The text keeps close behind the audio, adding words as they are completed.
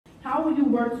How will you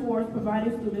work towards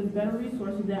providing students better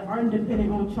resources that aren't dependent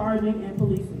on charging and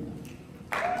policing?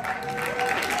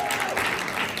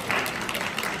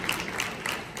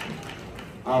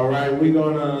 All right, we're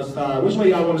gonna start. Which way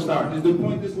y'all want to start? Just do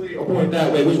point this way or point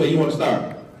that way? Which way you want to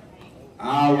start?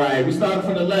 All right, we started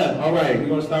from the left. All right, we're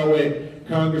gonna start with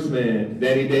Congressman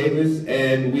Danny Davis,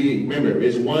 and we remember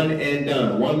it's one and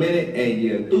done. 1 minute and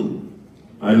you're through.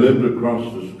 I lived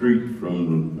across the street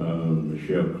from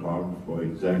Michelle Clark for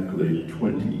exactly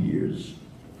 20 years,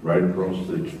 right across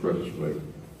the expressway.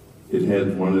 It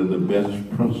has one of the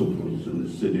best principals in the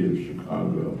city of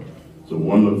Chicago. It's a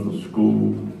wonderful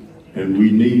school, and we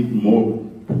need more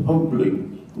public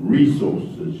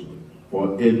resources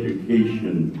for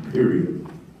education, period.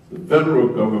 The federal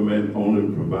government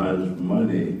only provides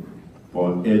money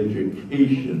for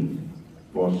education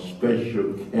for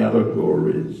special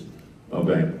categories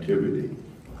of activity.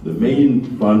 The main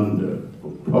funder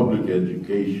for public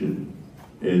education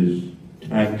is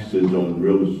taxes on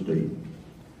real estate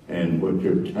and what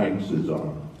your taxes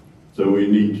are. So we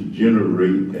need to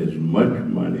generate as much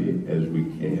money as we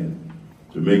can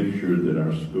to make sure that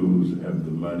our schools have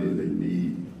the money they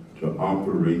need to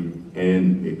operate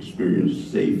and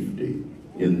experience safety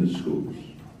in the schools.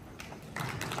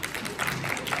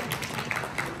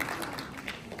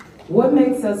 What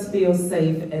makes us feel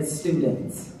safe as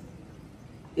students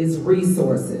is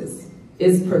resources,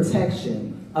 is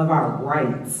protection of our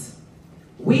rights.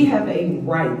 We have a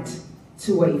right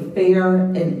to a fair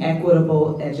and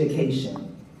equitable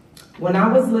education. When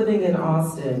I was living in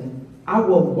Austin, I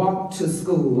would walk to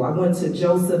school. I went to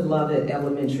Joseph Lovett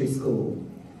Elementary School.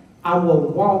 I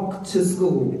would walk to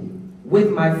school with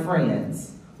my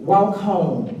friends, walk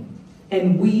home,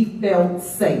 and we felt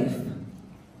safe.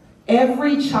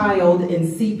 Every child in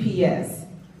CPS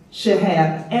should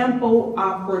have ample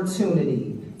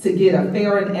opportunity to get a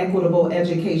fair and equitable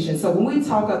education. So when we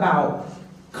talk about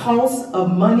costs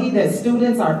of money that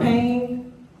students are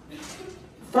paying,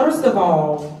 first of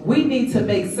all, we need to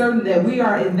make certain that we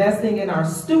are investing in our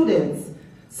students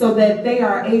so that they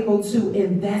are able to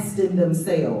invest in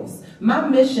themselves. My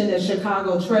mission as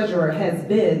Chicago Treasurer has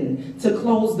been to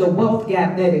close the wealth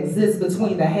gap that exists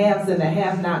between the haves and the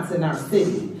have-nots in our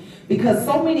city. Because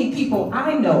so many people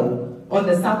I know on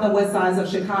the south and west sides of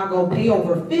Chicago pay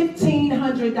over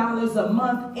 $1,500 a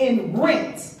month in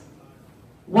rent,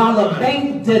 while a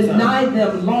bank denied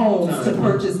them loans to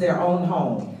purchase their own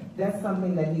home. That's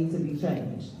something that needs to be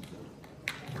changed.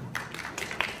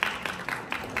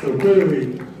 So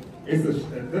clearly,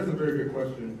 that's a very good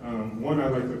question. One,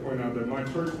 I'd like to point out that my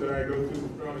church that I go to,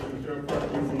 Michelle Clark,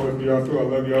 peace and blessings to y'all too. I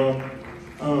love y'all.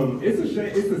 It's a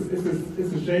shame.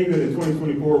 It's a shame that in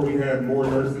 2024 we have more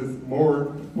nurses,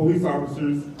 more police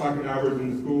officers clocking hours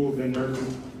in the schools than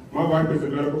nurses. My wife is a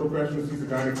medical professional. She's a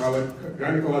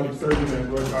gynecologic surgeon at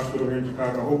Rush Hospital here in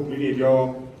Chicago. I hope many of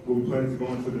y'all will be planning to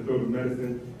go into the field of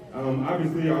medicine.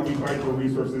 Obviously, I'll be fighting for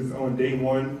resources on day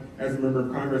one. As a member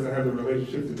of Congress, I have the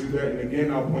relationship to do that. And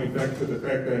again, I'll point back to the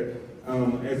fact that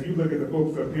as you look at the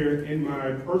folks up here in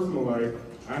my personal life,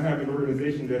 I have an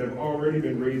organization that have already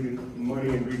been raising money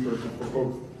and resources for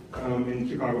folks in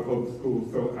Chicago public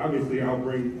schools. So obviously, I'll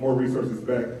bring more resources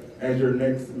back as your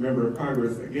next member of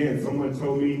Congress. Again, someone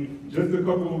told me just a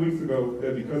couple of weeks ago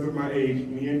that because of my age,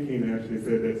 me and Kina actually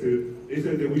said that too, they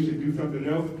said that we should do something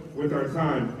else with our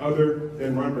time other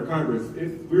than run for Congress.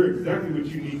 We're exactly what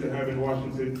you need to have in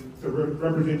Washington to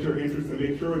represent your interests and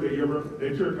make sure that your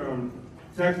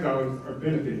tax dollars are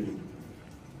benefiting you.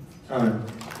 Time.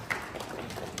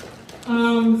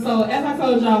 So as I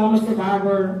told y'all, I'm a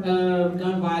survivor of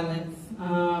gun violence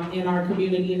in our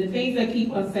community, and the things that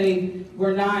keep us safe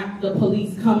were not the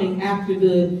police coming after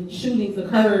the shootings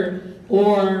occurred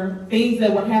or things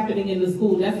that were happening in the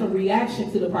school. That's a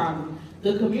reaction to the problem.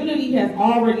 The community has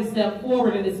already stepped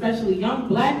forward, and especially young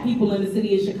black people in the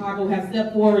city of Chicago have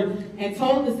stepped forward and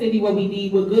told the city what we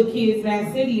need with Good Kids,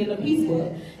 Mad City and the Peace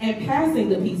Book and passing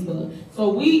the Peace Book.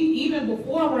 So even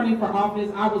before running for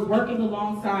office, I was working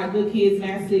alongside Good Kids,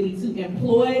 Mad City to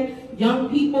employ young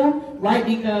people, right?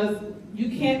 Because you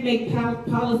can't make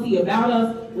policy about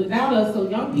us without us, so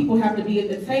young people have to be at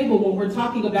the table when we're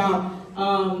talking about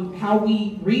how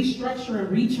we restructure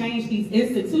and rechange these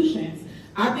institutions.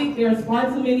 I think there's far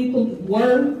too many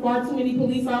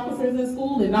police officers in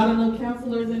school and not enough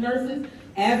counselors and nurses.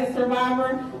 As a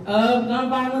survivor of gun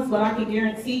violence, what I can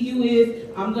guarantee you is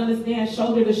I'm going to stand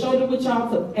shoulder to shoulder with y'all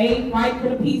to A, fight for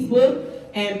the Peace Book,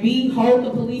 and B, hold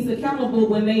the police accountable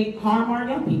when they harm our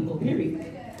young people, period.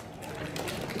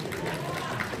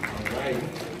 All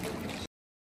right.